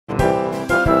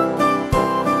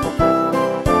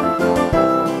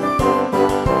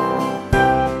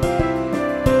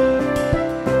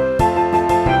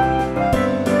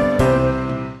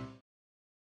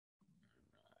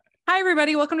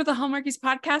everybody. Welcome to the Hallmarkies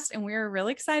podcast. And we're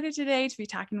really excited today to be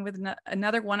talking with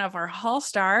another one of our Hall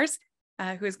stars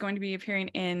who is going to be appearing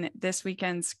in this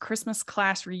weekend's Christmas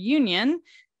class reunion.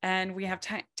 And we have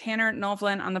Tanner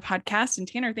Novlan on the podcast. And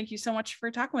Tanner, thank you so much for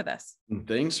talking with us.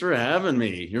 Thanks for having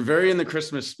me. You're very in the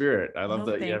Christmas spirit. I love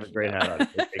that you have a great hat on.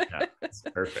 It's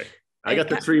perfect. I got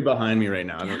the tree behind me right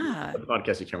now. Yeah. The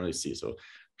podcast you can't really see, so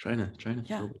trying to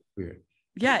feel weird.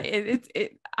 Yeah,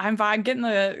 I'm getting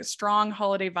the strong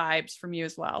holiday vibes from you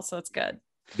as well, so it's good.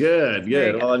 Good.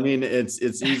 Well, I mean, it's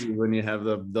easy when you have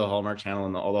the Hallmark channel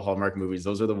and all the Hallmark movies.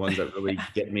 Those are the ones that really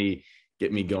get me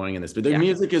going in this. But the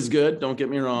music is good. Don't get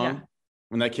me wrong.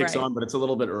 When that kicks on, but it's a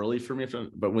little bit early for me.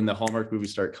 But when the Hallmark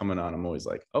movies start coming on, I'm always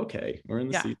like, okay, we're in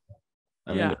the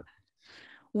season.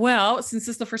 Well, since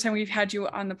this is the first time we've had you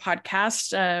on the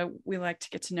podcast, we like to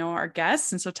get to know our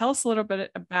guests. And so tell us a little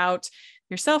bit about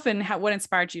yourself and what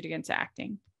inspired you to get into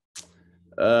acting.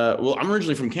 Well, I'm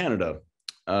originally from Canada.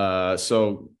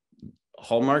 So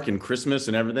Hallmark and Christmas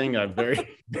and everything, I'm very,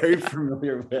 very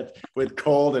familiar with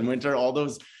cold and winter, all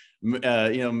those,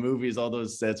 movies, all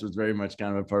those sets was very much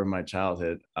kind of a part of my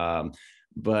childhood.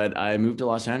 But I moved to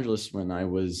Los Angeles when I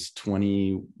was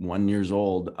 21 years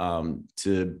old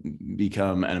to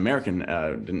become an American.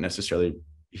 Didn't necessarily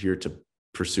here to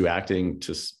pursue acting,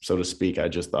 so to speak. I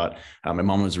just thought my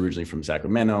mom was originally from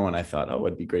Sacramento, and I thought,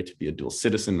 it'd be great to be a dual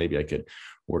citizen. Maybe I could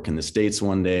work in the States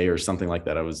one day or something like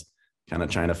that. I was kind of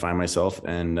trying to find myself,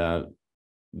 and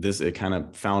it kind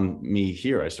of found me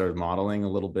here. I started modeling a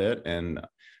little bit, and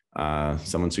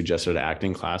someone suggested an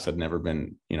acting class. I'd never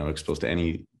been, exposed to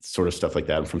any sort of stuff like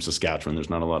that. I'm from Saskatchewan. There's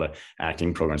not a lot of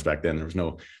acting programs back then. There was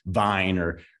no Vine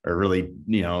or really,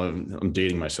 I'm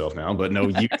dating myself now, but no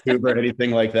YouTube or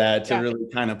anything like that to really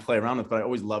kind of play around with. But I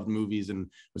always loved movies and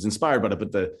was inspired by it.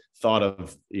 But the thought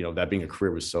of, that being a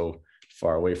career was so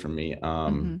far away from me.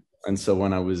 And so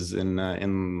when I was in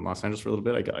Los Angeles for a little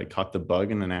bit, I caught the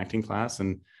bug in an acting class,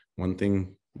 and one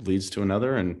thing leads to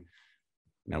another. And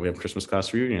now we have Christmas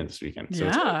class reunion this weekend. So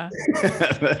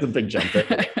that's a big jump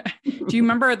there. Do you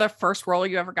remember the first role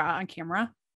you ever got on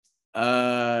camera?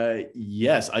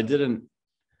 Yes, I didn't.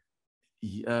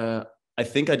 I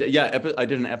think I did. Yeah, I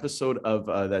did an episode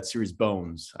of that series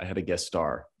Bones. I had a guest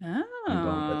star. Oh.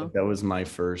 I think that was my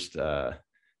first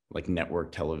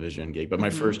network television gig. But my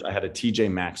first, I had a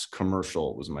TJ Maxx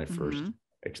commercial was my first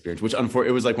experience, which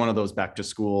it was like one of those back to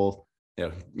school.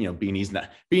 Beanies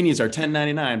are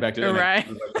 $10.99 back to right.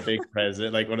 Like a big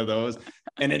present, like one of those,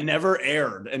 and it never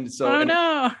aired. And so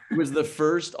it was the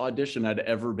first audition I'd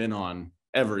ever been on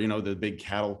ever, the big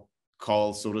cattle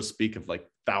call, so to speak, of like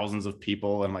thousands of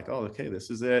people. And I'm like, oh, okay,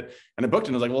 this is it. And I booked it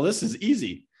and I was like, well, this is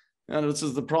easy. And this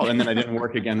is the problem. And then I didn't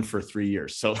work again for 3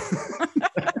 years. So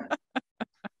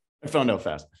I found out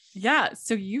fast. Yeah.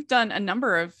 So you've done a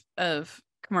number of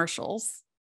commercials.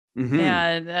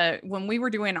 And when we were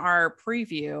doing our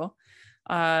preview,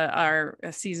 our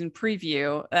season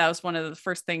preview, that was one of the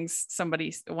first things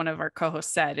one of our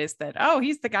co-hosts said is that,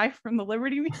 he's the guy from the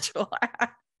Liberty Mutual ad.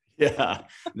 Yeah,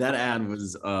 that ad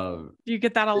was. Do you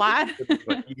get that a lot?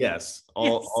 Yes,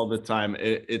 all the time.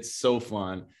 It's so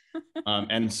fun.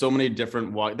 And so many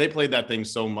different they played that thing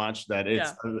so much that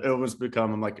it was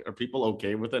become, I'm like, are people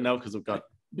okay with it now? Because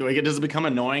does it become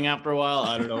annoying after a while?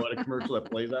 I don't know what a commercial that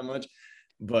plays that much.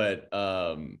 But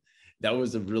that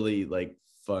was a really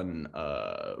fun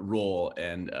role,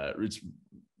 and it's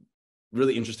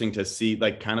really interesting to see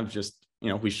kind of just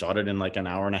we shot it in an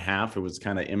hour and a half. It was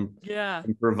kind of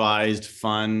improvised,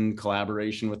 fun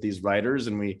collaboration with these writers,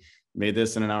 and we made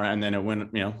this in an hour, and then it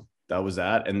went that was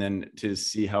that. And then to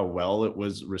see how well it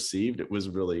was received, it was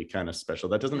really kind of special.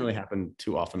 That doesn't really happen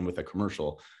too often with a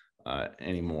commercial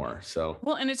anymore. So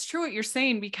and it's true what you're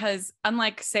saying, because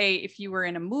unlike, say, if you were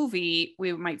in a movie,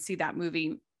 we might see that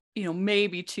movie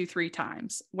maybe 2-3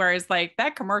 times, whereas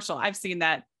that commercial, I've seen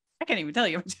that, I can't even tell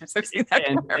you how many times I've seen that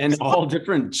and all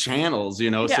different channels,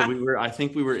 so I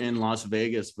think we were in Las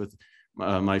Vegas with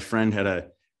my friend had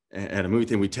a movie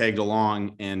thing. We tagged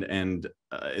along, and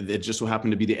it just so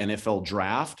happened to be the NFL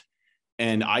draft,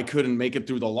 and I couldn't make it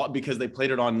through the lot because they played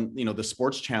it on the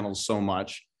sports channels so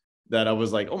much that I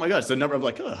was like, oh my gosh, the number of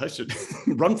I should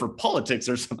run for politics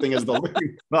or something as the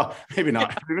Liberty. Well, maybe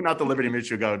not. Maybe not the Liberty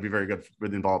Mutual guy would be very good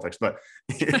within politics, but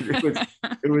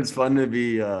it was fun to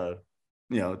be, to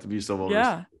be so well.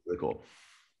 Yeah. Really cool.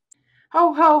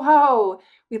 Ho, ho, ho.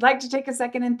 We'd like to take a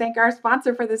second and thank our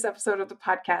sponsor for this episode of the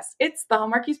podcast. It's the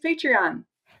Hallmarkies Patreon.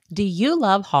 Do you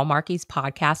love Hallmarkies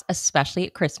podcast, especially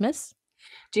at Christmas?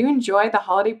 Do you enjoy the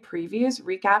holiday previews,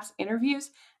 recaps,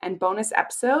 interviews, and bonus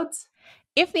episodes?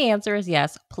 If the answer is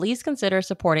yes, please consider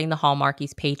supporting the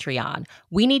Hallmarkies Patreon.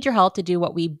 We need your help to do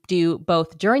what we do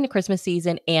both during the Christmas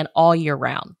season and all year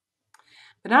round.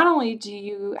 But not only do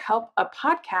you help a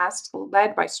podcast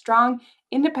led by strong,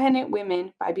 independent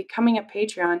women by becoming a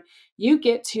Patreon, you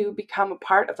get to become a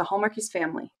part of the Hallmarkies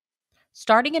family.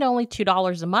 Starting at only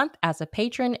 $2 a month as a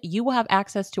patron, you will have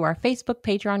access to our Facebook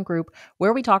Patreon group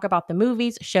where we talk about the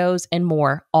movies, shows, and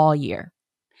more all year.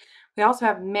 We also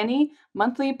have many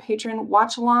monthly patron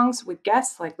watch-alongs with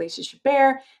guests like Lacey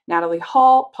Chabert, Natalie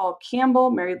Hall, Paul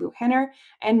Campbell, Mary Lou Henner,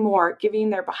 and more, giving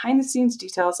their behind-the-scenes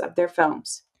details of their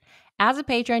films. As a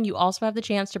patron, you also have the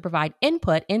chance to provide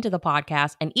input into the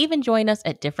podcast and even join us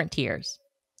at different tiers.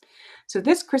 So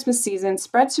this Christmas season,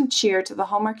 spread some cheer to the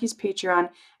Hallmarkies Patreon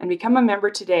and become a member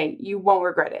today. You won't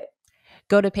regret it.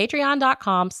 Go to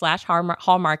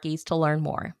patreon.com/Hallmarkies to learn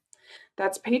more.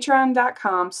 That's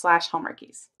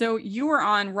patreon.com/Hallmarkies. So you were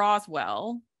on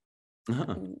Roswell,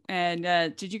 Uh-huh. and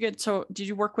did you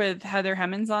work with Heather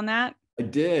Hemmons on that? I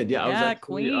did. Yeah, I was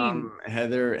actually Queen.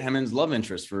 Heather Hemmons' love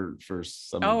interest for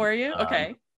some. Oh, were you?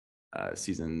 Okay.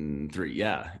 Season 3.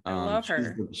 Yeah. I love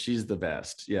her. She's the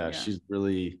best. Yeah, she's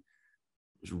really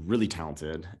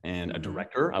talented and a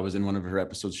director. I was in one of her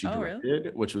episodes she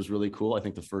directed, which was really cool. I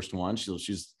think the first one.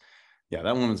 She's that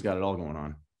woman's got it all going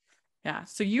on. Yeah.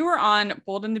 So you were on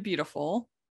Bold and the Beautiful.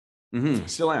 Mm-hmm.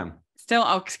 Still am. Still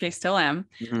am.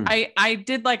 Mm-hmm. I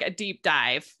did like a deep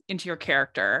dive into your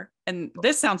character, and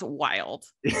this sounds wild.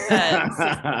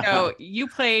 So you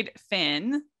played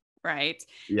Finn, right?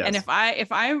 Yes. And if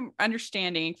I'm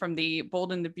understanding from the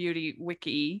Bold and the Beauty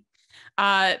wiki,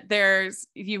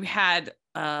 you had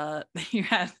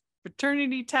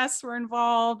paternity tests were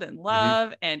involved, and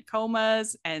love and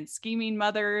comas and scheming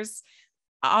mothers,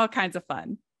 all kinds of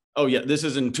fun. Oh yeah, this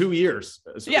is in 2 years.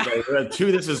 Yeah.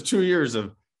 This is 2 years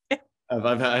of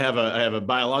I have a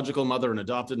biological mother, an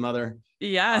adopted mother.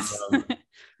 Yes.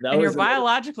 And your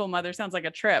biological mother sounds like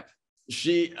a trip.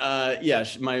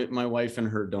 My wife and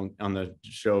her on the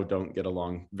show don't get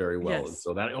along very well. Yes.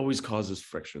 So that always causes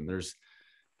friction.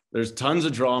 There's tons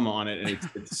of drama on it, and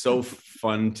it's so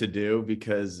fun to do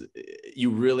because you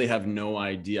really have no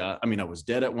idea. I mean, I was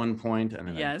dead at one point, and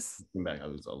then I came back. I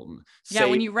was a little safe.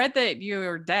 When you read that you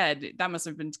were dead, that must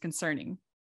have been concerning.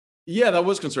 Yeah, that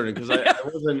was concerning because I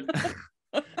wasn't.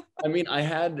 I mean, I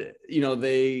had,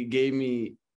 they gave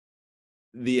me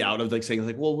the out of like saying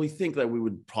like, well, we think that we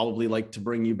would probably like to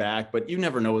bring you back, but you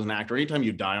never know as an actor. Anytime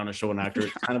you die on a show, an actor,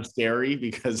 it's kind of scary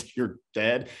because you're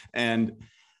dead.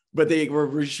 But they were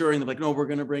reassuring them like, no, we're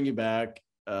going to bring you back.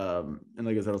 And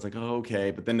like I said, I was like, oh, okay.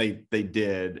 But then they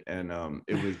did. And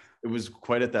it was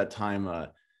quite at that time. I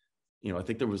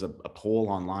think there was a poll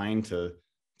online to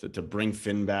bring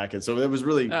Finn back. And so it was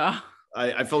really,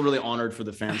 I felt really honored for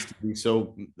the fans to be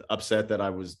so upset that I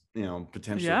was,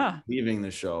 potentially leaving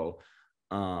the show.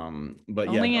 But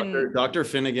Dr.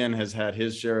 Finnegan has had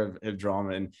his share of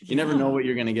drama, and you never know what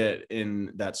you're going to get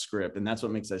in that script. And that's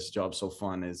what makes this job so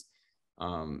fun is,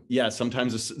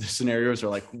 sometimes the scenarios are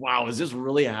like, wow, is this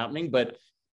really happening? But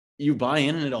you buy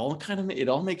in and it all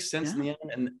makes sense in the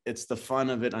end. And it's the fun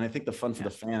of it. And I think the fun for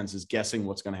the fans is guessing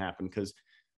what's going to happen, because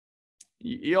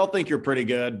you all think you're pretty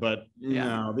good, but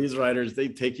no, these writers, they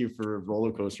take you for a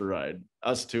roller coaster ride.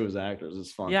 Us too, as actors,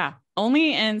 is fun. Yeah.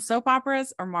 Only in soap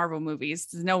operas or Marvel movies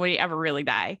does nobody ever really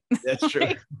die. That's true.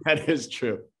 That is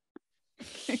true.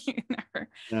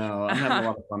 No, I'm having a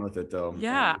lot of fun with it though.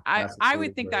 Yeah. I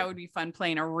would think that would be fun,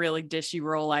 playing a really dishy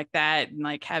role like that, and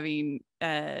like having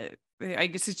I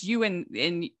guess it's you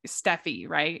and Steffi,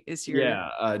 right? Is your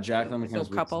Jacqueline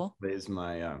McKenzie couple is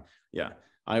my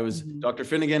I was Dr.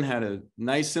 Finnegan had a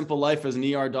nice simple life as an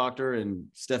ER doctor, and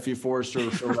Steffi Forrester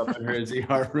showed up in his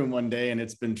ER room one day, and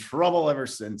it's been trouble ever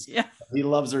since. Yeah, he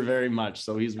loves her very much,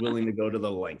 so he's willing to go to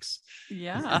the lengths.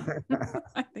 Yeah,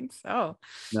 I think so.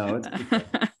 No, it's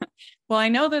well, I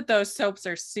know that those soaps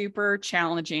are super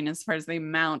challenging as far as the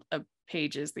amount of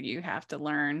pages that you have to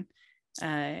learn.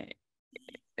 That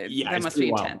must be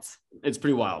intense. It's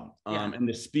pretty wild. And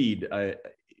the speed,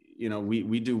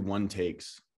 we do one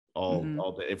takes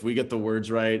all day. If we get the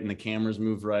words right and the cameras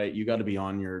move right, you got to be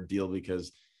on your deal,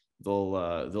 because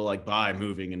they'll like buy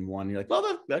moving in one. You're like,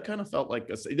 well, that kind of felt like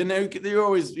a. Then you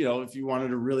always, if you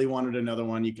really wanted another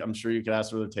one, I'm sure you could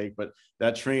ask for the take, but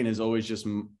that train is always just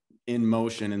in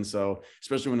motion. And so,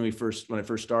 especially when I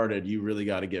first started, you really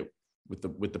got to get with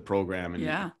the program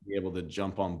and be able to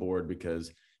jump on board, because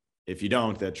if you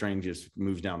don't, that train just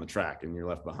moves down the track and you're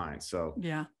left behind. So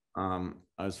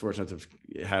I was fortunate to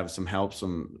have some help,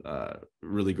 some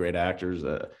really great actors,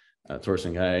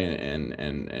 Torsten Guy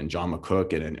and John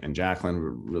McCook and Jacqueline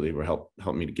really helped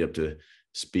me to get up to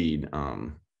speed.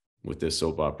 with this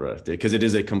soap opera, because it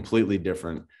is a completely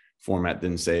different format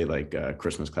than say like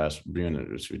Christmas Class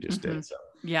reunion, which we just did. So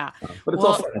yeah, but it's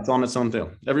all fun. It's on its own thing.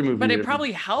 Every movie, but it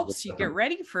probably helps you get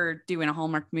ready for doing a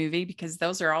Hallmark movie, because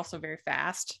those are also very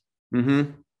fast.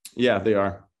 Yeah, they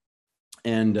are.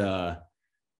 And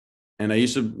I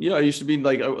used to be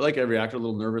like every actor, a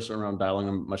little nervous around dialogue.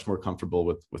 I'm much more comfortable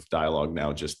with dialogue now.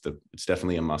 It's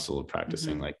definitely a muscle of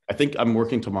practicing. Like, I think I'm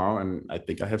working tomorrow, and I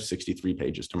think I have 63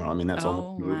 pages tomorrow. I mean, that's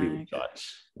almost a movie we shot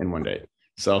in one day.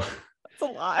 So that's a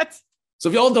lot. So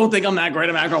if y'all don't think I'm that great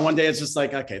of an actor on one day, it's just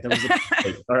like, okay, that was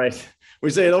all right. We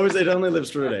say it only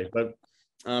lives for a day, but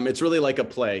it's really like a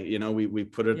play. You know, we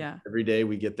put it every day.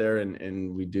 We get there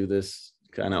and we do this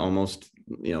kind of almost,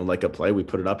 like a play. We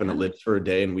put it up and it lives for a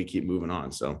day, and we keep moving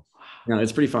on. So,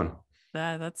 it's pretty fun.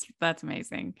 That's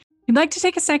amazing. We'd like to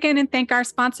take a second and thank our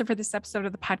sponsor for this episode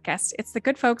of the podcast. It's the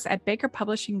good folks at Baker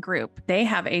Publishing Group. They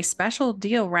have a special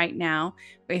deal right now.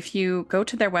 If you go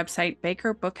to their website,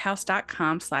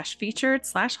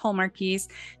 bakerbookhouse.com/featured/Hallmarkies,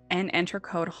 and enter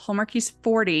code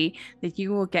Hallmarkies40, that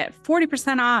you will get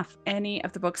 40% off any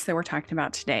of the books that we're talking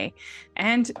about today.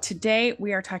 And today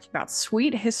we are talking about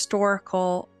sweet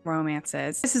historical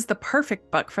romances. This is the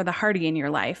perfect book for the hearty in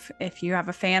your life. If you have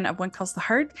a fan of When Calls the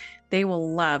Heart, they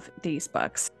will love these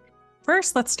books.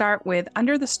 First, let's start with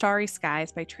Under the Starry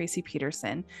Skies by Tracy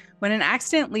Peterson. When an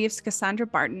accident leaves Cassandra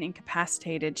Barton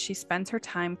incapacitated, she spends her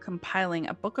time compiling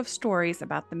a book of stories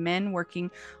about the men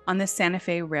working on the Santa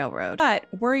Fe Railroad. But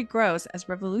worry grows as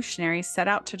revolutionaries set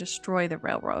out to destroy the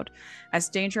railroad. As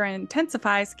danger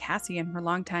intensifies, Cassie and her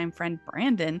longtime friend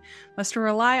Brandon must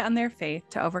rely on their faith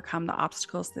to overcome the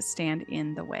obstacles that stand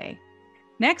in the way.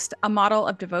 Next, A Model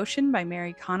of Devotion by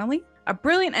Mary Connolly. A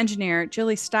brilliant engineer,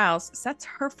 Jilly Stiles, sets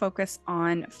her focus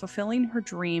on fulfilling her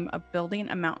dream of building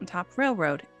a mountaintop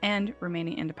railroad and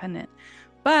remaining independent.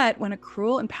 But when a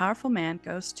cruel and powerful man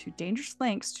goes to dangerous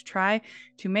lengths to try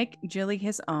to make Jilly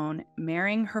his own,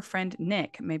 marrying her friend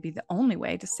Nick may be the only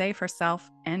way to save herself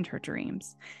and her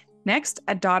dreams. Next,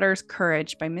 A Daughter's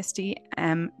Courage by Misty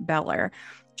M. Beller.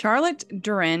 Charlotte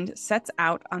Durand sets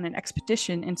out on an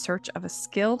expedition in search of a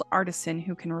skilled artisan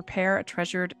who can repair a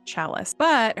treasured chalice.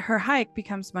 But her hike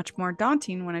becomes much more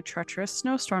daunting when a treacherous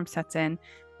snowstorm sets in.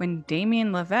 When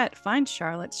Damien Levette finds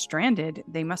Charlotte stranded,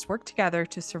 they must work together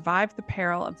to survive the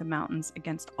peril of the mountains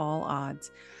against all odds.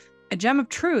 A Gem of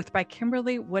Truth by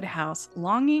Kimberly Woodhouse.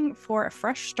 Longing for a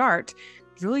fresh start,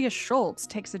 Julia Schultz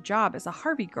takes a job as a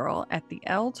Harvey girl at the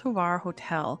El Tovar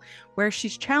Hotel, where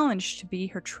she's challenged to be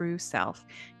her true self.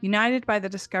 United by the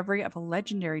discovery of a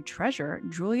legendary treasure,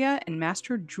 Julia and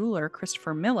master jeweler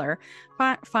Christopher Miller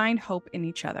find hope in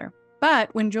each other. But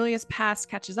when Julia's past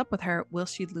catches up with her, will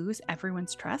she lose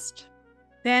everyone's trust?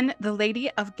 Then The Lady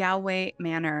of Galway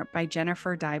Manor by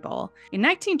Jennifer Dybel. In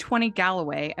 1920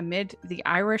 Galloway, amid the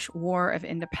Irish War of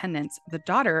Independence, the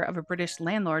daughter of a British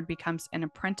landlord becomes an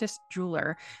apprentice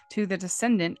jeweler to the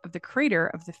descendant of the creator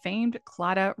of the famed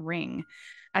Claddagh ring.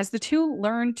 As the two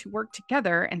learn to work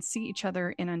together and see each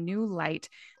other in a new light,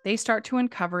 they start to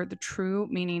uncover the true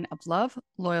meaning of love,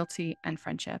 loyalty, and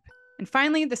friendship. And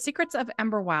finally, The Secrets of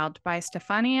Emberwild by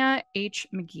Stephania H.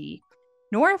 McGee.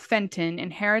 Nora Fenton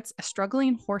inherits a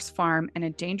struggling horse farm and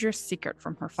a dangerous secret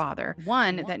from her father,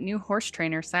 one that new horse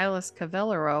trainer Silas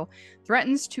Cavallero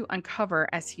threatens to uncover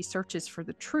as he searches for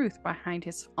the truth behind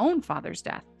his own father's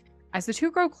death. As the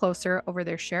two grow closer over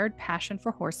their shared passion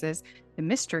for horses, the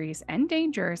mysteries and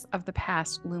dangers of the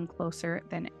past loom closer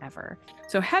than ever.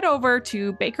 So head over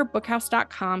to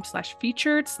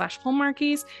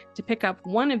bakerbookhouse.com/featured/Hallmarkies to pick up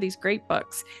one of these great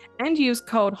books and use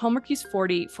code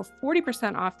Hallmarkies40 for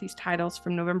 40% off these titles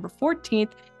from November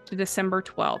 14th to December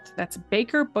 12th. That's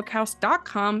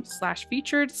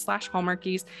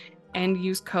bakerbookhouse.com/featured/Hallmarkies and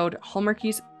use code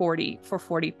Hallmarkies40 for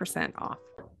 40% off.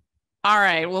 All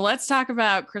right, well, let's talk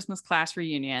about Christmas Class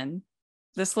Reunion.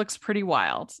 This looks pretty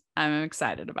wild. I'm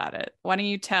excited about it. Why don't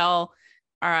you tell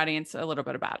our audience a little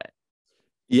bit about it?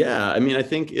 Yeah, I mean, I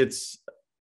think it's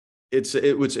a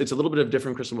little bit of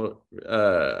different Christmas.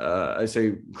 I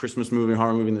say Christmas movie,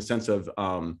 horror movie in the sense of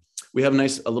we have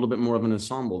a little bit more of an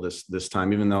ensemble this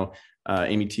time, even though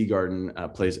Amy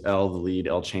Teagarden plays Elle, the lead,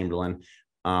 Elle Chamberlain.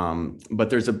 But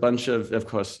there's a bunch of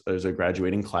course, there's a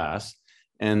graduating class.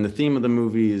 And the theme of the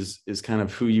movie is kind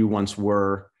of who you once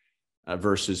were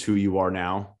versus who you are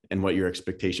now and what your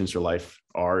expectations for life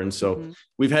are. And so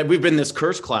we've been this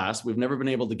cursed class. We've never been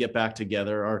able to get back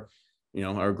together. Our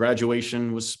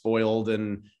graduation was spoiled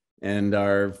and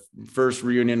our first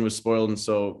reunion was spoiled. And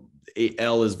so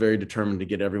Elle is very determined to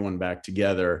get everyone back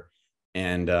together.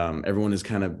 And everyone has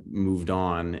kind of moved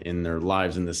on in their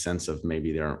lives in the sense of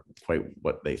maybe they aren't quite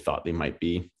what they thought they might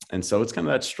be. And so it's kind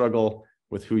of that struggle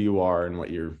with who you are and what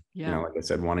you're, like I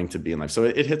said, wanting to be in life. So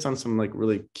it hits on some like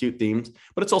really cute themes,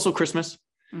 but it's also Christmas.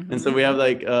 Mm-hmm. And so we have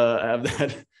like, have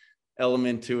that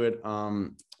element to it.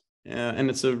 And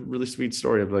it's a really sweet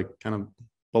story of like kind of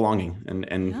belonging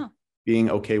and being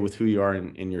okay with who you are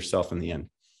in yourself in the end.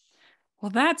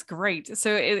 Well, that's great.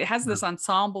 So it has this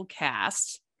ensemble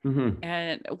cast. Mm-hmm.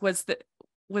 And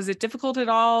was it difficult at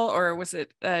all, or was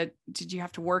it did you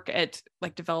have to work at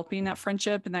like developing that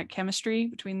friendship and that chemistry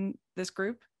between this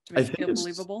group to make it feel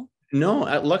believable? No,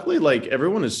 luckily, like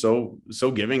everyone is so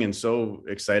giving and so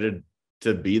excited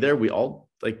to be there. We all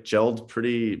like gelled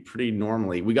pretty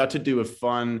normally. We got to do a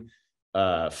fun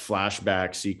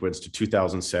flashback sequence to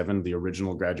 2007, the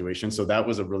original graduation. So that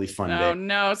was a really fun day. Oh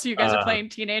no! So you guys are playing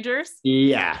teenagers?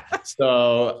 Yeah.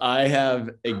 So I have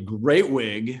a great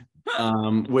wig,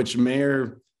 which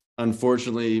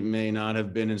unfortunately may not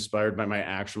have been inspired by my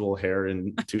actual hair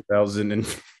in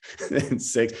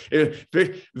 2006. It was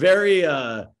very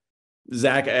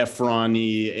Zac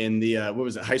Efron-y in the what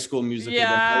was it, High School Musical?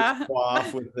 Yeah.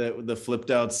 Off with the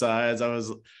flipped out sides.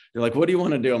 You're like, what do you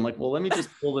want to do? I'm like, well, let me just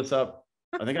pull this up.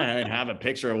 I think I have a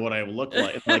picture of what I look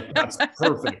like. Like, that's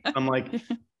perfect. I'm like,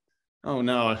 oh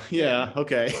no, yeah,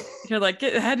 okay. You're like,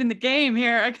 get ahead in the game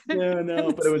here. Yeah,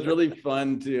 no, but it was really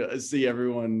fun to see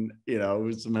everyone,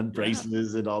 with some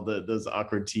braces and all those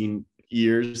awkward teen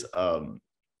years.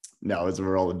 Now as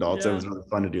we're all adults, it was really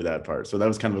fun to do that part. So that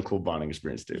was kind of a cool bonding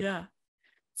experience too. Yeah.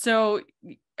 So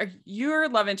your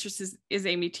love interest is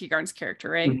Amy Teagarden's character,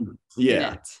 right? Mm-hmm.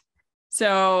 Yeah.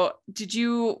 So did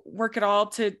you work at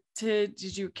all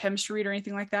did you chemistry read or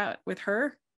anything like that with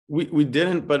her? We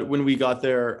didn't, but when we got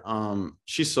there,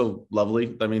 she's so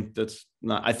lovely. I mean,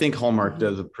 I think Hallmark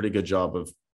does a pretty good job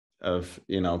of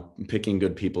picking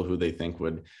good people who they think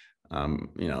would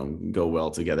go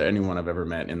well together. Anyone I've ever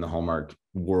met in the Hallmark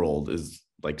world is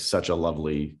like such a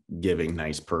lovely, giving,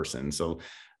 nice person. So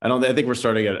I think we're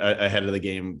starting ahead of the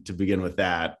game to begin with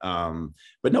that.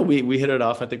 But no, we hit it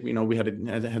off. I think, we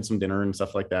had some dinner and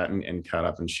stuff like that and caught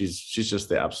up, and she's just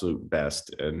the absolute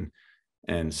best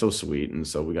and so sweet. And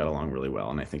so we got along really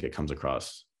well. And I think it comes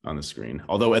across on the screen.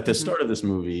 Although at the start of this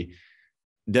movie,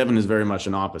 Devin is very much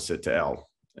an opposite to Elle.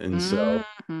 And so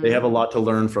they have a lot to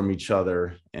learn from each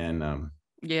other, and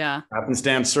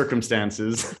happenstance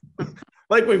circumstances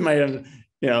like we might have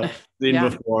seen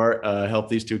before help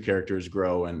these two characters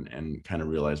grow and kind of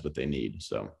realize what they need.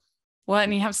 So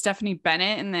and you have Stephanie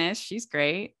Bennett in this. She's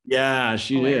great. Yeah,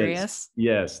 she hilarious. Is.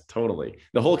 Yes, totally.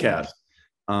 The whole cast.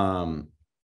 I'm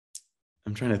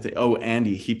trying to think. Oh,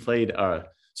 Andy, he played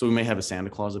so we may have a Santa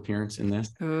Claus appearance in this.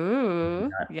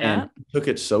 Ooh, yeah. And took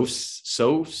it so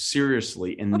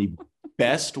seriously in the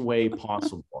best way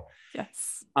possible.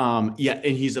 Yes. And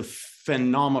he's a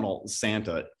phenomenal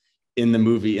Santa in the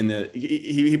movie.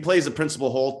 He plays the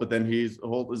Principal Holt, but then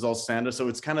Holt is all Santa. So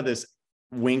it's kind of this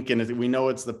wink, and we know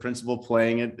it's the principal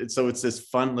playing it. So it's this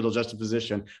fun little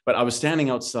juxtaposition. But I was standing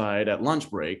outside at lunch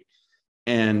break,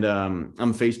 and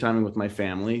I'm FaceTiming with my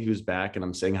family who's back, and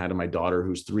I'm saying hi to my daughter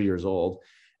who's 3 years old.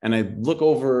 And I look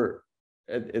over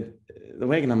at the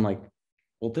wagon. I'm like,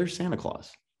 well, there's Santa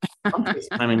Claus. I'm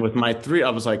FaceTiming with my 3.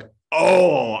 I was like,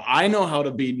 oh, I know how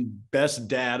to be best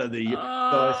dad of the year.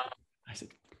 So I said,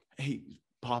 hey,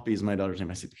 Poppy is my daughter's name.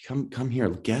 I said, come here.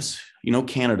 Guess,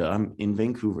 Canada. I'm in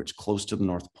Vancouver. It's close to the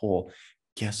North Pole.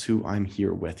 Guess who I'm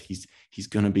here with? He's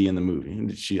going to be in the movie.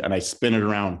 And I spin it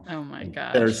around. Oh my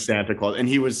gosh. There's Santa Claus. And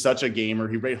he was such a gamer.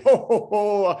 He ran, ho, ho,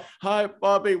 ho, hi,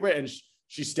 Poppy. And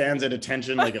she stands at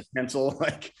attention like a pencil,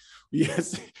 like,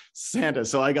 yes, Santa.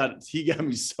 So he got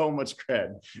me so much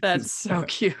cred. That's so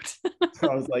cute.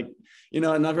 So I was like,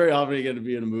 not very often you get to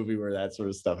be in a movie where that sort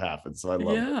of stuff happens. So I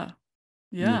love it.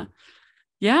 Yeah.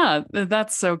 Yeah.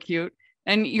 That's so cute.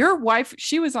 And your wife,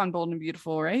 she was on Bold and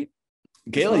Beautiful, right?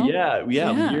 Kayla,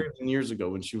 years and years ago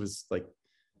when she was like,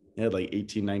 like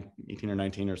 18 or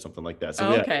 19 or something like that.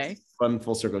 So okay. Fun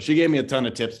full circle. She gave me a ton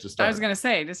of tips to start. I was going to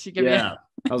say, does she give you? I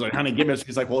was like, honey, give me.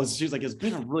 She's like, it's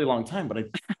been a really long time, but I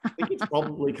think it's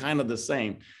probably kind of the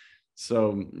same.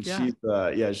 So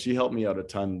she helped me out a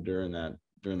ton during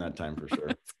that time for sure.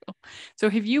 Cool. So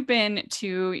have you been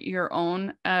to your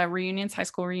own reunions, high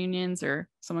school reunions or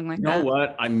something like that? You know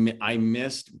what? I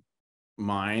missed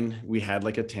mine. We had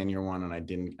like a 10-year one and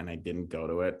I didn't go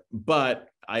to it, but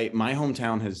my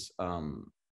hometown has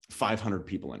 500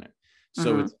 people in it.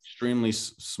 So it's extremely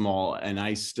small, and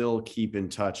I still keep in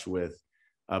touch with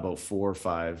about 4 or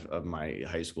 5 of my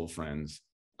high school friends.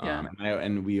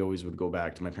 And we always would go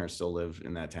back to, my parents still live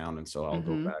in that town. And so I'll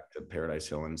go back to Paradise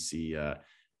Hill and see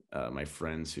my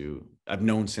friends who I've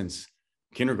known since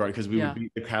kindergarten, because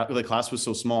the class was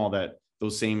so small that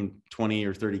those same 20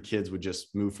 or 30 kids would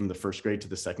just move from the first grade to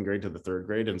the second grade to the third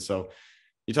grade. And so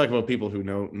you talk about people who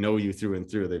know you through and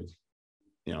through. They've,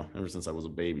 ever since I was a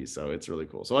baby. So it's really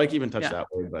cool. So I keep in touch that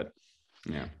way, but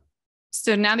yeah.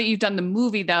 So now that you've done the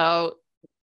movie though,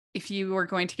 if you were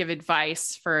going to give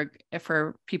advice for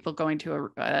people going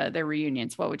to their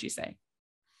reunions, what would you say?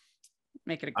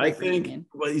 Make it a great reunion.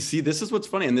 Well, you see, this is what's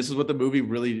funny. And this is what the movie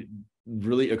really,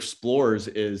 really explores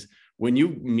is when you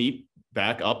meet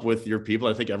back up with your people.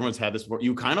 I think everyone's had this,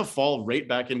 you kind of fall right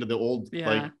back into the old,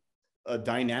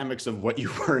 dynamics of what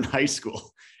you were in high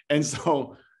school. And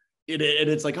so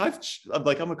it's like,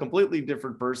 I'm a completely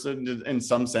different person in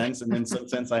some sense. And in some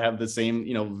sense, I have the same,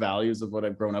 values of what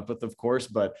I've grown up with, of course,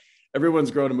 but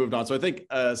everyone's grown and moved on. So I think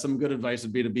some good advice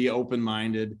would be to be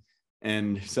open-minded,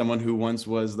 and someone who once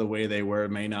was the way they were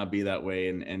may not be that way.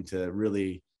 And to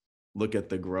really look at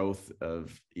the growth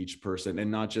of each person, and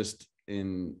not just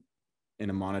in a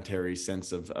monetary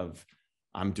sense of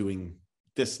I'm doing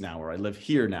this now, or I live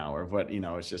here now, or what,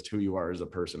 it's just who you are as a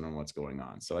person and what's going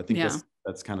on. So I think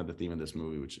that's kind of the theme of this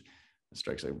movie, which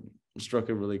struck a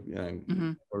really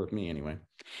chord with me anyway.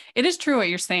 It is true what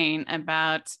you're saying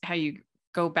about how you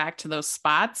go back to those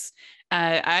spots.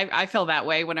 I feel that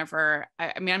way whenever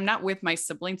I'm not with my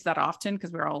siblings that often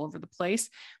because we're all over the place,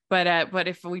 but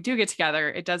if we do get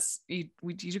together,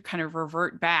 we do kind of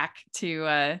revert back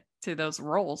to those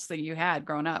roles that you had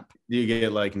growing up. Do you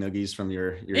get like noogies from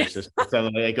your sister? So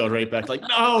they go right back like,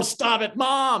 no, stop it,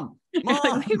 mom,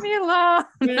 like, leave me alone.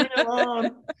 Leave me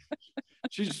alone.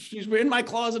 She's in my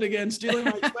closet again, stealing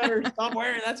my sweater. Stop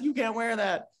wearing that. You can't wear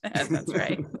that. That's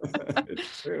right.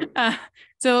 It's true.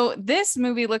 So this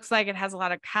movie looks like it has a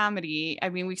lot of comedy. I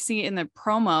mean, we see in the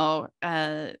promo,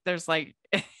 there's like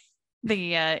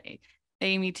the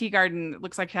Amy Teagarden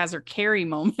looks like has her Carrie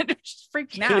moment. She's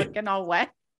freaking out, getting all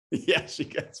wet. Yeah, she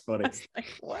gets funny.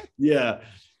 Like, what? Yeah.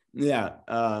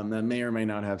 That may or may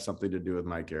not have something to do with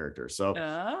my character. So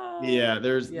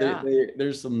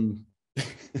there's some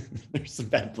there's some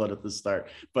bad blood at the start,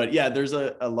 but there's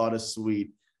a lot of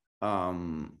sweet,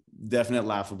 definite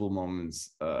laughable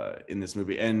moments in this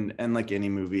movie, and like any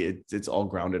movie, it's all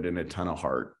grounded in a ton of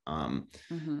heart. And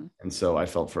so I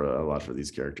felt for a lot for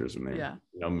these characters when they're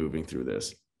moving through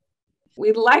this.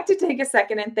 We'd like to take a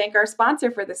second and thank our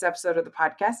sponsor for this episode of the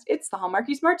podcast. It's the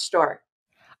Hallmarkies merch store.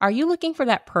 Are you looking for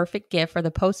that perfect gift for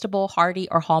the postable, hearty,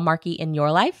 or Hallmarky in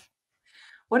your life?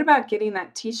 What about getting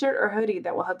that t-shirt or hoodie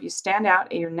that will help you stand out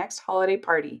at your next holiday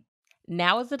party?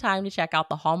 Now is the time to check out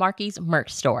the Hallmarkies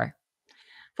merch store.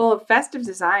 Full of festive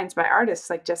designs by artists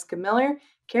like Jessica Miller,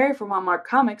 Carrie from Hallmark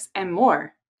Comics, and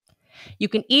more. You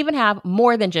can even have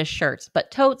more than just shirts,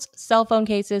 but totes, cell phone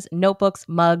cases, notebooks,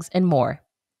 mugs, and more.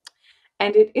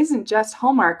 And it isn't just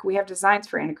Hallmark. We have designs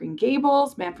for Anna Green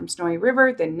Gables, Man from Snowy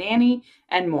River, The Nanny,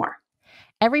 and more.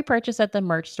 Every purchase at the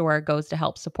merch store goes to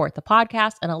help support the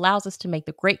podcast and allows us to make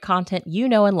the great content you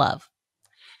know and love.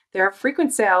 There are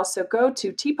frequent sales, so go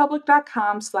to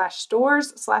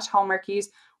tpublic.com/stores/Hallmarkies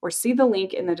or see the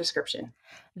link in the description.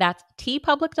 That's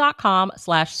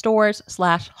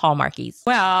tpublic.com/stores/Hallmarkies.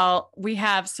 Well, we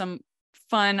have some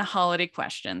fun holiday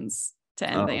questions to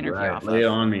end the interview off Lay it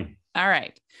of. on me. All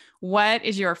right. What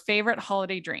is your favorite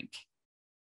holiday drink?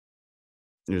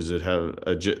 Does it have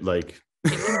like...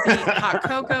 It can be hot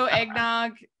cocoa,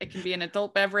 eggnog. It can be an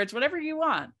adult beverage, whatever you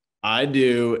want. I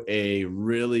do a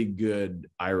really good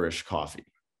Irish coffee.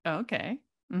 Okay.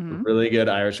 Really good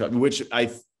Irish coffee, which I'm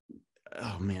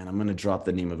going to drop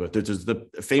the name of it. There's the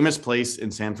famous place in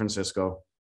San Francisco,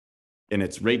 and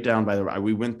it's right down by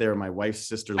we went there. My wife's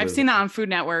sister lives. I've seen that on Food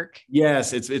Network.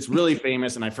 Yes, it's really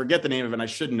famous, and I forget the name of it, and I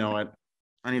should know it.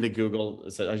 I need to Google.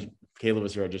 Kayla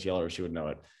was here. I just yell at her. She would know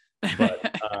it.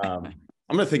 But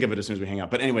I'm going to think of it as soon as we hang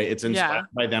out. But anyway, it's inspired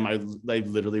by them. I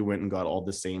literally went and got all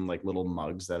the same like little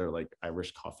mugs that are like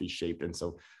Irish coffee shaped. And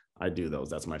so I do those.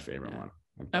 That's my favorite one.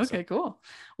 Okay, cool.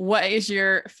 What is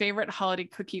your favorite holiday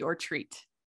cookie or treat?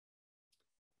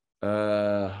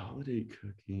 Holiday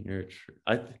cookie or treat.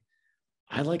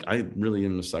 I really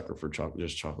am a sucker for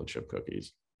chocolate chip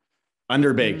cookies.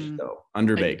 Underbaked though.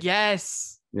 Underbaked.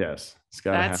 Yes. It's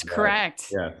gotta That's correct.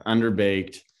 That. Yeah.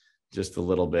 Underbaked. Just a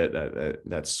little bit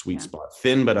that sweet spot,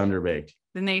 thin but underbaked.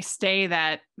 Then they stay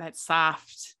that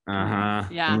soft.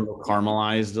 Yeah, a little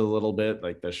caramelized a little bit,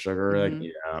 like the sugar.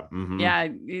 Yeah,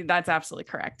 that's absolutely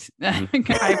correct. I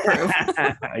approve.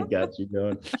 I got you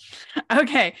going.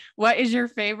 Okay, what is your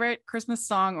favorite Christmas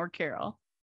song or carol?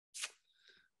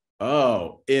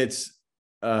 Oh, it's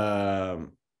you know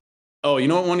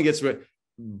what one gets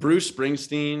Bruce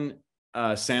Springsteen.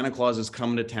 Santa Claus is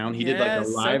coming to town. He did like a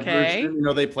live version.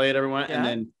 They play it everyone, and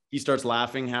then he starts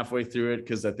laughing halfway through it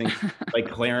because I think like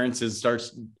Clarence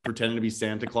starts pretending to be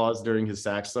Santa Claus during his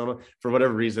sax solo. For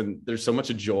whatever reason, there's so much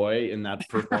joy in that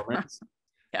performance.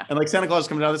 Yeah. And like Santa Claus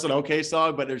comes out, this is an okay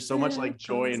song, but there's so much like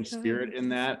joy and spirit in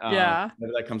that.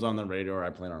 Whether that comes on the radio or I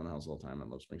play it around the house all the time. I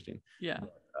love Springsteen. Yeah.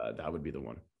 That would be the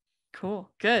one.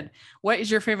 Cool. Good. What is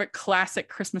your favorite classic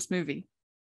Christmas movie?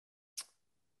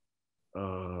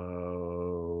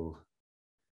 Oh,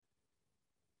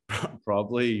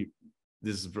 probably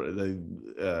this is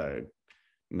the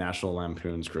National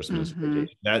Lampoon's Christmas Vacation.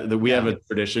 That we have a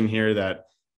tradition here that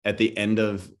at the end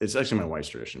of, it's actually my wife's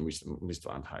tradition. We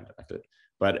still have hijacked it,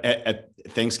 but at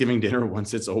Thanksgiving dinner,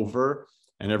 once it's over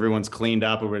and everyone's cleaned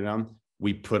up over down,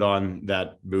 we put on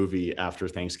that movie after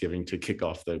Thanksgiving to kick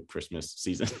off the Christmas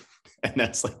season. And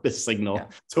that's like the signal. Yeah.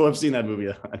 So I've seen that movie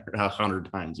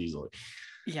 100 times easily.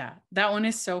 Yeah, that one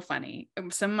is so funny.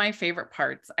 Some of my favorite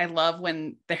parts. I love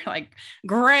when they're like,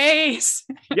 Grace.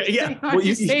 Yeah. Well,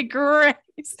 you say Grace.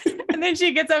 And then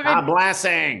she gets up and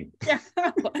blessing. Yeah.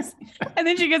 And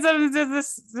then she gets up and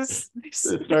says this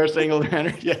Star Spangled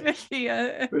Banner. Yeah.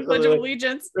 The Pledge of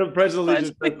Allegiance. The Pledge of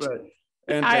Allegiance. That's right.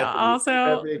 And I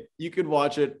also you could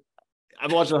watch it.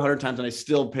 I've watched it 100 times and I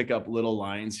still pick up little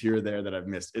lines here or there that I've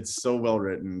missed. It's so well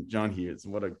written. John Hughes,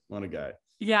 what a guy.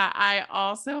 Yeah, I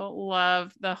also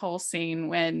love the whole scene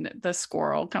when the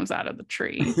squirrel comes out of the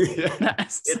tree.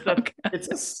 It's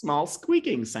a small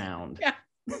squeaking sound. Yeah.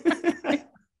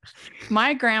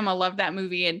 My grandma loved that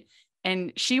movie,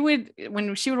 and she would,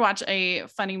 when she would watch a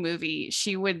funny movie,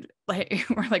 she would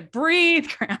we're like, breathe,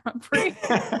 grandma, breathe.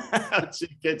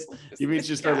 You mean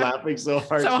she started laughing so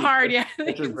hard? So hard, yeah.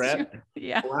 Her breath?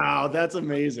 Yeah. Wow, that's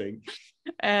amazing.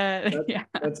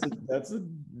 That's a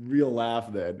real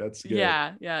laugh then. That's good.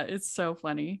 Yeah, it's so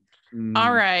funny.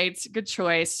 All right, good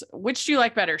choice. Which do you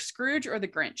like better, Scrooge or the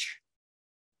Grinch?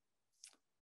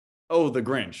 Oh, the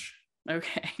Grinch.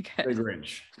 Okay, good. The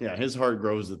Grinch. Yeah, his heart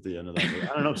grows at the end of that movie.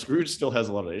 I don't know. Scrooge still has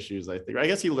a lot of issues, I think. I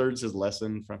guess he learns his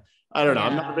lesson from, I don't know.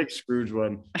 I'm not a big Scrooge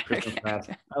one. Christmas past.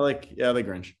 I like, the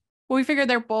Grinch. Well, we figured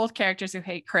they're both characters who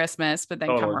hate Christmas, but then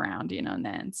come around, and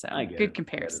then. So good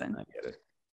comparison. I get it.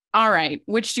 All right.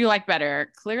 Which do you like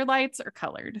better, clear lights or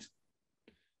colored?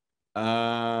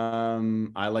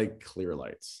 I like clear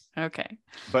lights. Okay.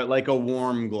 But like a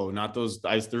warm glow, not those.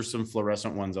 There's some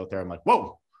fluorescent ones out there. I'm like,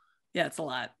 whoa. Yeah, it's a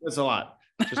lot. It's a lot.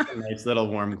 Just a nice little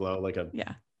warm glow, like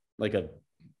a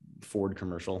Ford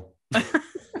commercial.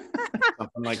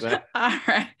 Something like that. All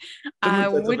right.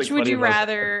 Which would you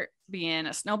rather be in,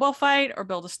 a snowball fight or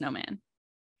build a snowman?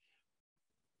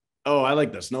 Oh, I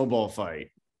like the snowball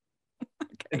fight.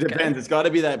 It depends. It's got to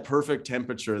be that perfect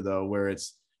temperature though, where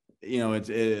it's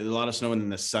a lot of snow and then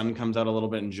the sun comes out a little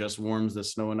bit and just warms the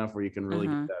snow enough where you can really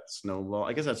get that snowball.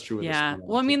 I guess that's true.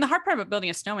 Well, I mean, the hard part about building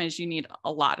a snowman is you need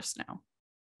a lot of snow.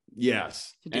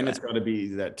 Yes. And it's got to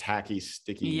be that tacky,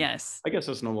 sticky. Yes. I guess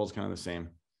a snowball is kind of the same.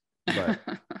 But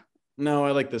no,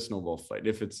 I like the snowball fight.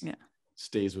 If it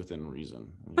stays within reason.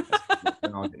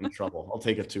 Then I'll get in trouble. I'll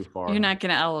take it too far. You're not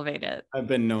going to elevate it. I've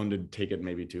been known to take it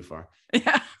maybe too far.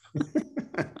 Yeah.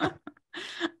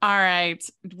 All right.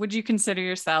 Would you consider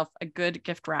yourself a good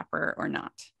gift wrapper or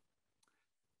not?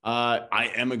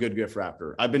 I am a good gift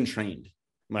wrapper. I've been trained.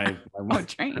 My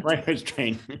wife is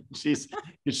trained.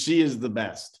 She is the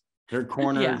best. Her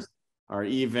corners are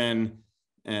even,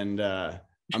 and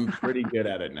I'm pretty good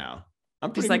at it now.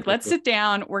 She's like, let's sit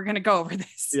down. We're gonna go over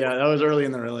this. Yeah, that was early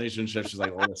in the relationship. She's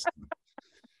like, listen,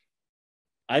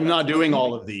 I'm not doing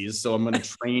all of these, so I'm going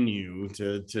to train you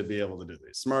to be able to do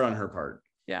this. Smart on her part.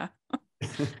 Yeah.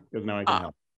 Because now I can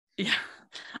help. Yeah.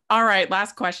 All right.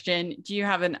 Last question. Do you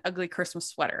have an ugly Christmas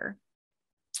sweater?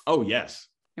 Oh, yes.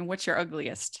 And what's your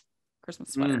ugliest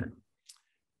Christmas sweater?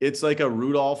 It's like a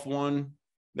Rudolph one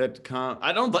that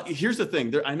I don't like. Here's the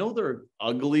thing. I know they're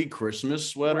ugly Christmas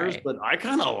sweaters, but I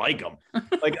kind of like them.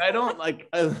 Like, I don't like,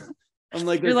 I'm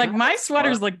like, you're like, my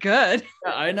sweaters look good.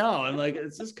 Yeah, I know. I'm like,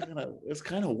 it's kind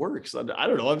of works. I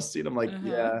don't know. I've seen them like,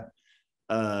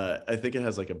 I think it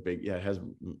has like it has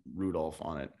Rudolph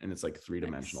on it, and it's like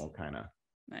 3-dimensional kind of.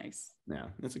 Nice. Yeah,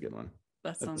 it's a good one.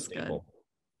 That sounds good.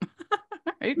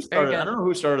 Right? I don't know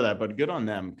who started that, but good on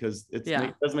them because it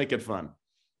does make it fun.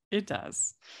 It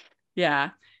does.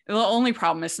 Yeah. The only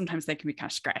problem is sometimes they can be kind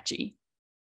of scratchy.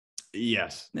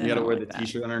 Yes. You got to wear the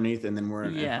t-shirt underneath, and then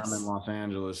I'm in Los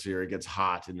Angeles here. It gets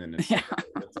hot, and then it's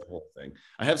the whole thing.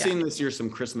 I have seen this year some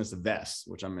Christmas vests,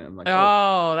 which I'm like,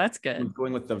 oh, that's good. I'm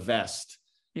going with the vest.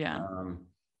 Yeah.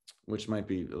 Which might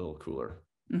be a little cooler,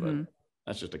 but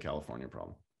that's just a California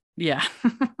problem. Yeah.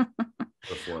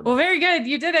 Well, very good.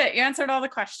 You did it. You answered all the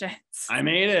questions. I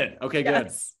made it. Okay,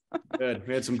 yes. Good.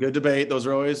 We had some good debate. Those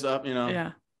are always up,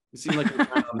 Yeah. It seemed like we're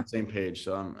kind of on the same page,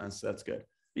 so that's good.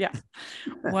 Yeah.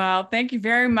 Well, thank you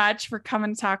very much for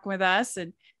coming to talk with us.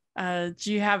 And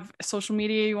do you have social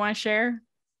media you want to share?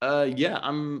 Yeah,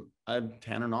 I'm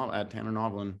Tanner Novlan at Tanner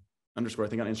Novlan _ I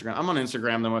think on Instagram. I'm on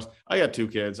Instagram the most. I got 2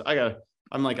 kids. I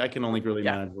can only really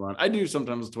manage one. I do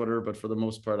sometimes Twitter, but for the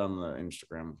most part, I'm the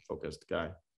Instagram focused guy.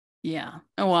 Yeah.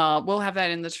 Well, we'll have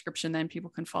that in the description, then people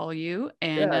can follow you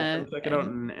and check it out,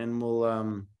 and we'll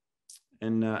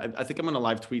I think I'm gonna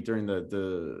live tweet during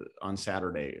on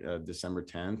Saturday, December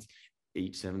 10th,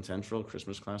 8/7 Central,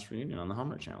 Christmas class reunion on the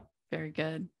Hallmark Channel. Very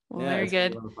good. Well, very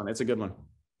good. It's a good one.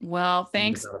 Well,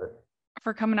 thanks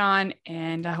for coming on,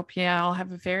 and I hope you all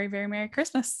have a very, very Merry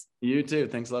Christmas. You too.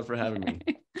 Thanks a lot for having me.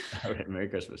 All right, Merry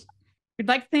Christmas. We'd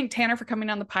like to thank Tanner for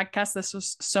coming on the podcast. This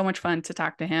was so much fun to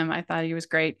talk to him. I thought he was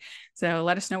great. So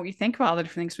let us know what you think about all the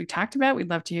different things we talked about. We'd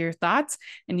love to hear your thoughts.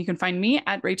 And you can find me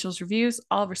at Rachel's Reviews,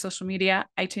 all over social media,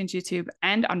 iTunes, YouTube,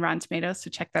 and on Rotten Tomatoes.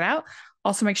 So check that out.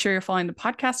 Also, make sure you're following the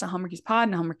podcast on Hallmarkies Pod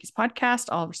and Hallmarkies Podcast,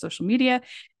 all over social media.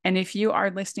 And if you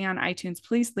are listening on iTunes,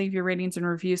 please leave your ratings and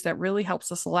reviews. That really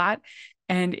helps us a lot.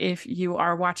 And if you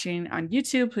are watching on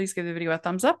YouTube, please give the video a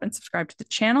thumbs up and subscribe to the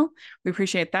channel. We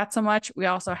appreciate that so much. We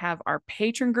also have our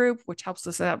Patreon group, which helps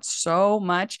us out so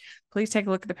much. Please take a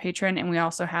look at the Patreon. And we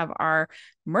also have our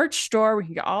merch store. We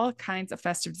can get all kinds of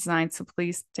festive designs. So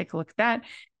please take a look at that.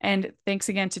 And thanks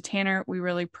again to Tanner. We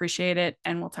really appreciate it.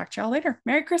 And we'll talk to y'all later.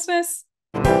 Merry Christmas.